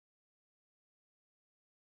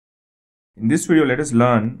In this video, let us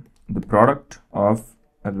learn the product of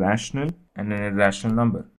a rational and an irrational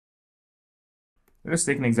number. Let us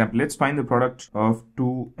take an example. Let's find the product of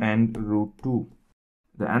 2 and root 2.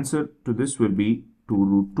 The answer to this will be 2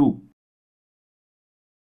 root 2.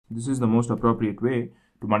 This is the most appropriate way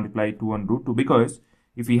to multiply 2 and root 2, because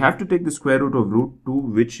if we have to take the square root of root 2,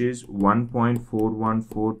 which is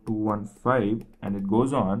 1.414215, and it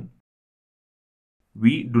goes on,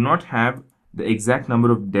 we do not have the exact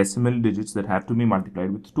number of decimal digits that have to be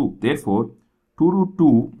multiplied with 2. Therefore, 2 root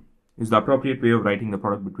 2 is the appropriate way of writing the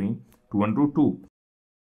product between 2 and root 2.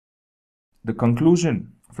 The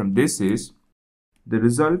conclusion from this is the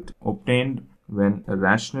result obtained when a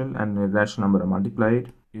rational and an irrational number are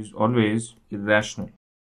multiplied is always irrational.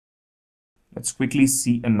 Let's quickly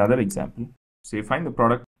see another example. Say find the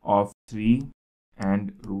product of 3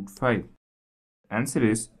 and root 5. Answer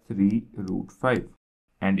is 3 root 5,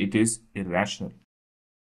 and it is irrational.